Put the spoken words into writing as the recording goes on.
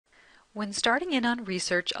When starting in on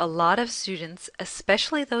research, a lot of students,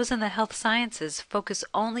 especially those in the health sciences, focus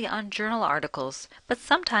only on journal articles, but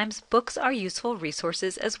sometimes books are useful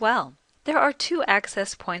resources as well. There are two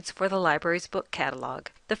access points for the library's book catalog.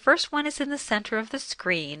 The first one is in the center of the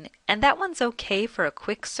screen, and that one's okay for a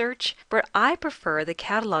quick search, but I prefer the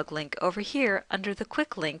catalog link over here under the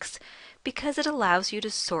quick links because it allows you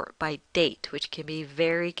to sort by date, which can be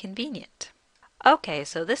very convenient. Okay,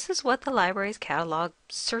 so this is what the library's catalog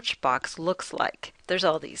search box looks like. There's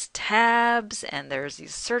all these tabs and there's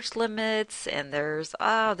these search limits and there's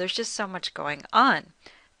just so much going on.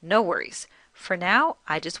 No worries. For now,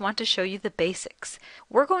 I just want to show you the basics.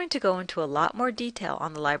 We're going to go into a lot more detail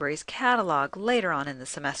on the library's catalog later on in the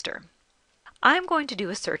semester. I'm going to do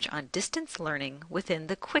a search on distance learning within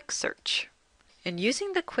the quick search. And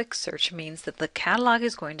using the quick search means that the catalog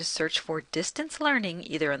is going to search for distance learning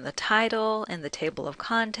either in the title, in the table of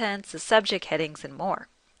contents, the subject headings, and more.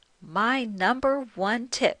 My number one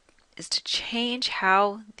tip is to change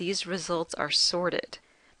how these results are sorted.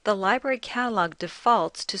 The library catalog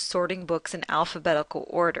defaults to sorting books in alphabetical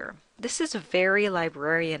order. This is very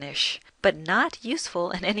librarianish, but not useful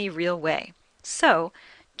in any real way. So,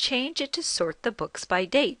 change it to sort the books by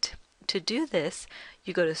date. To do this,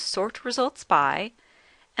 you go to Sort Results By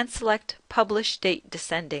and select Publish Date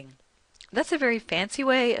Descending. That's a very fancy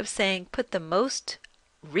way of saying put the most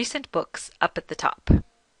recent books up at the top.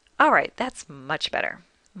 Alright, that's much better.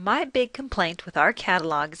 My big complaint with our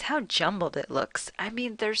catalog is how jumbled it looks. I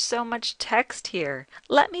mean, there's so much text here.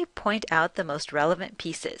 Let me point out the most relevant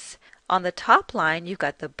pieces. On the top line, you've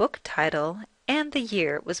got the book title and the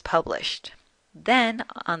year it was published. Then,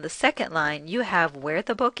 on the second line, you have where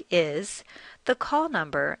the book is, the call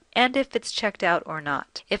number, and if it's checked out or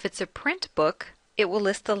not. If it's a print book, it will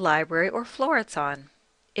list the library or floor it's on.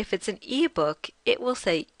 If it's an e-book, it will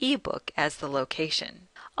say e-book as the location.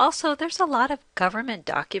 Also, there's a lot of government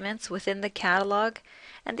documents within the catalog,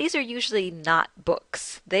 and these are usually not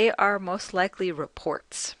books. They are most likely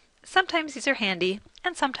reports. Sometimes these are handy,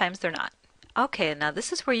 and sometimes they're not. Okay, now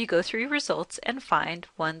this is where you go through your results and find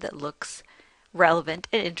one that looks relevant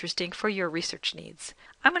and interesting for your research needs.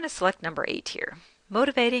 I'm going to select number 8 here,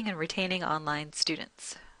 Motivating and Retaining Online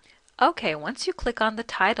Students. Okay, once you click on the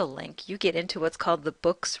title link, you get into what's called the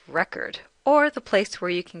book's record, or the place where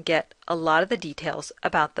you can get a lot of the details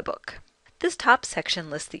about the book. This top section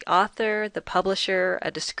lists the author, the publisher, a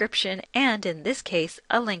description, and in this case,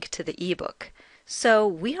 a link to the ebook. So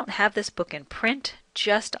we don't have this book in print,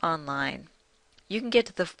 just online. You can get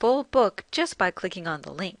to the full book just by clicking on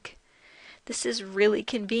the link. This is really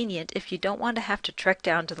convenient if you don't want to have to trek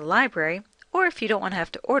down to the library, or if you don't want to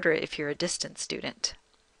have to order it if you're a distance student.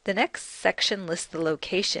 The next section lists the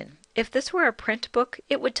location. If this were a print book,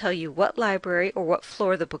 it would tell you what library or what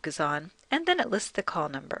floor the book is on, and then it lists the call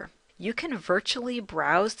number. You can virtually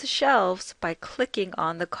browse the shelves by clicking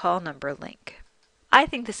on the call number link. I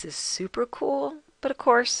think this is super cool, but of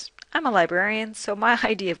course, I'm a librarian, so my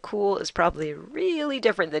idea of cool is probably really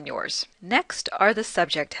different than yours. Next are the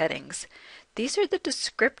subject headings. These are the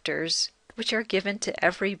descriptors which are given to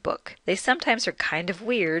every book. They sometimes are kind of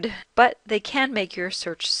weird, but they can make your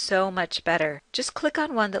search so much better. Just click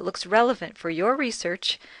on one that looks relevant for your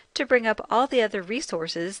research to bring up all the other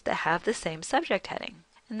resources that have the same subject heading.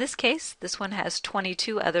 In this case, this one has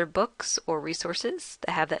 22 other books or resources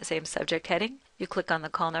that have that same subject heading. You click on the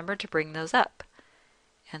call number to bring those up.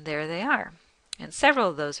 And there they are. And several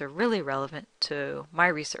of those are really relevant to my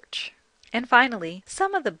research. And finally,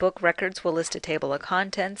 some of the book records will list a table of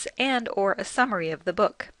contents and or a summary of the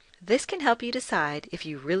book. This can help you decide if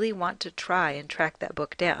you really want to try and track that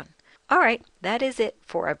book down. Alright, that is it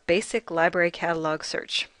for a basic library catalog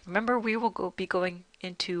search. Remember, we will be going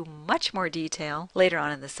into much more detail later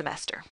on in the semester.